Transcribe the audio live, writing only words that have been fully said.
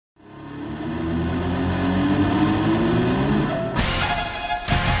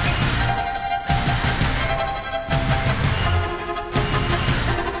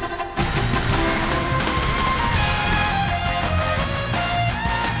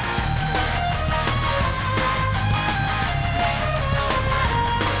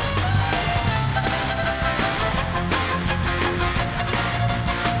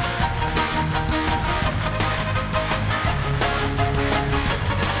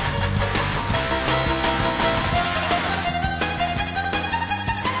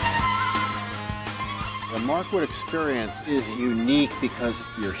Rockwood experience is unique because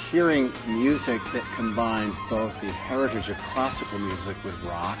you're hearing music that combines both the heritage of classical music with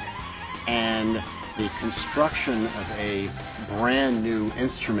rock and the construction of a brand new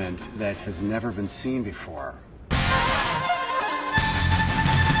instrument that has never been seen before.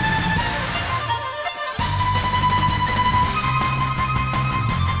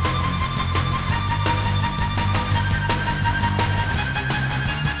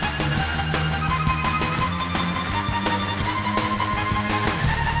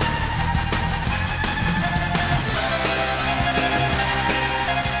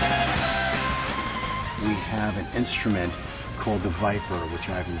 An instrument called the Viper, which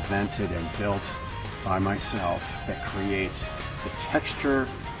I've invented and built by myself, that creates the texture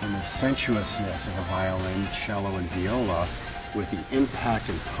and the sensuousness of a violin, cello, and viola with the impact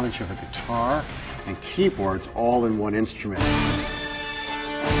and punch of a guitar and keyboards all in one instrument.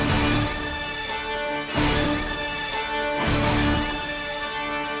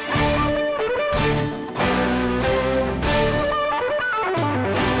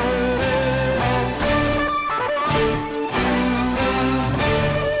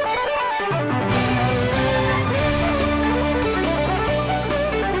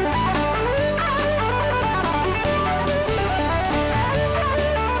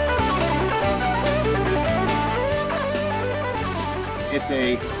 It's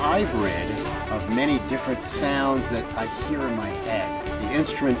a hybrid of many different sounds that I hear in my head. The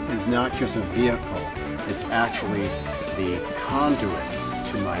instrument is not just a vehicle, it's actually the conduit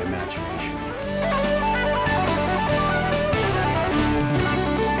to my imagination.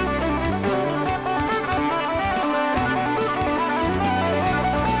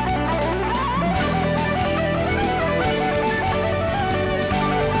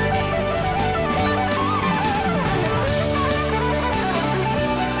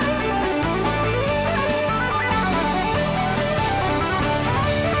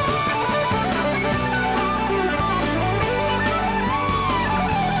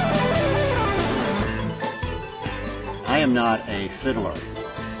 I am not a fiddler.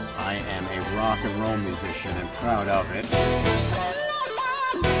 I am a rock and roll musician and proud of it.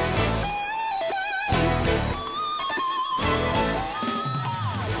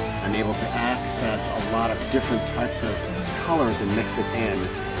 I'm able to access a lot of different types of colors and mix it in,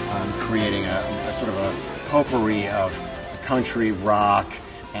 creating a sort of a potpourri of country, rock,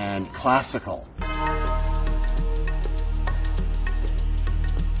 and classical.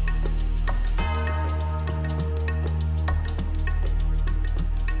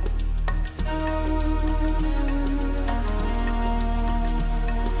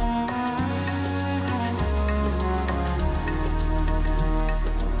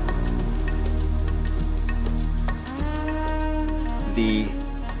 The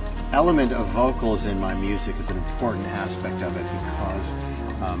element of vocals in my music is an important aspect of it because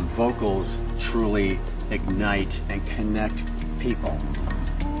vocals truly ignite and connect people.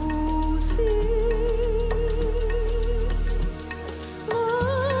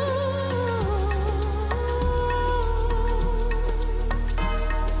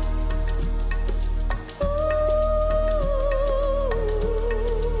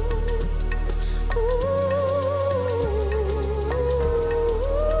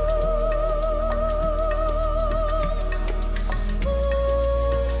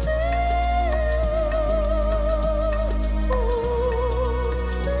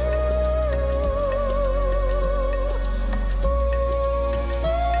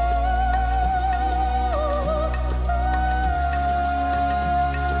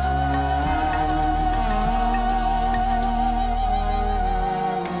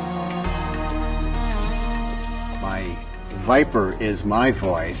 Viper is my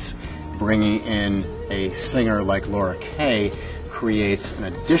voice. Bringing in a singer like Laura Kay creates an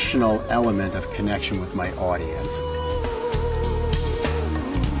additional element of connection with my audience.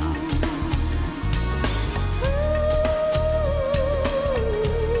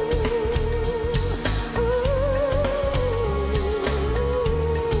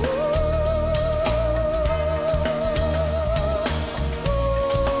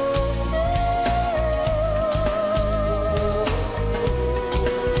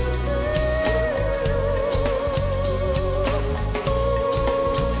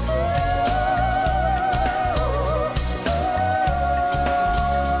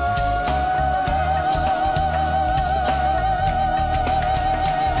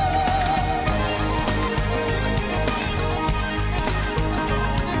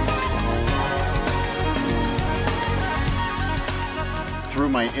 Through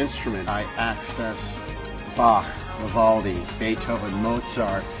my instrument, I access Bach, Vivaldi, Beethoven,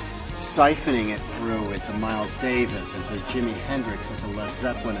 Mozart, siphoning it through into Miles Davis, into Jimi Hendrix, into Led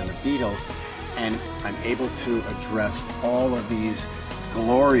Zeppelin and the Beatles, and I'm able to address all of these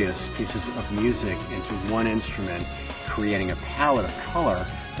glorious pieces of music into one instrument, creating a palette of color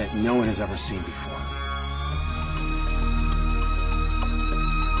that no one has ever seen before.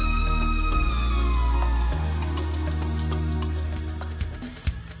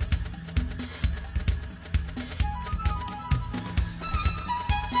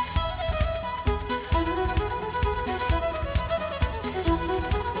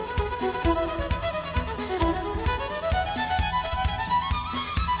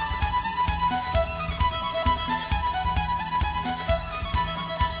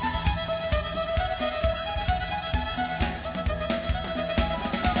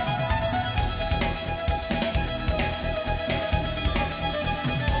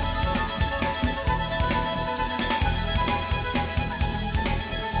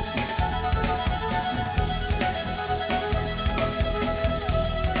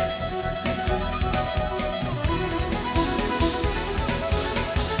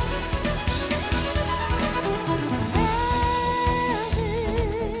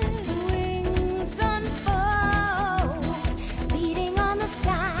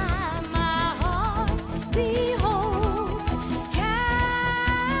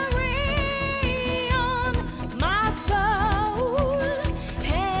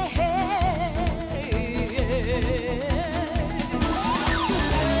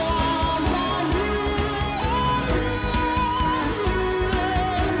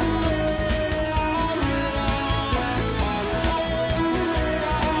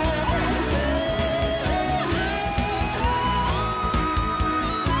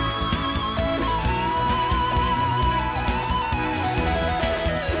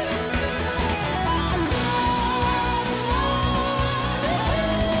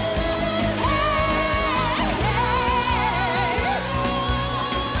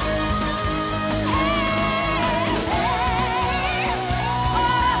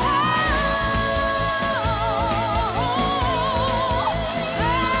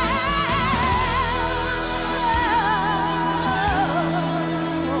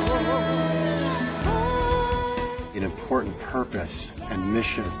 An important purpose and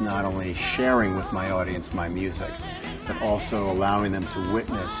mission is not only sharing with my audience my music, but also allowing them to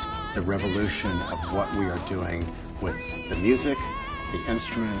witness the revolution of what we are doing with the music, the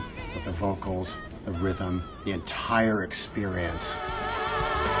instrument, with the vocals, the rhythm, the entire experience.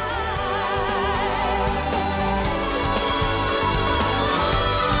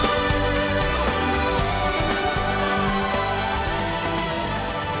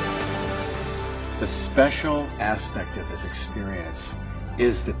 The special aspect of this experience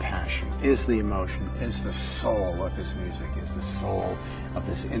is the passion, is the emotion, is the soul of this music, is the soul of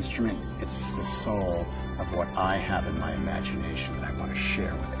this instrument. It's the soul of what I have in my imagination that I want to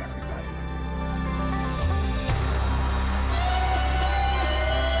share with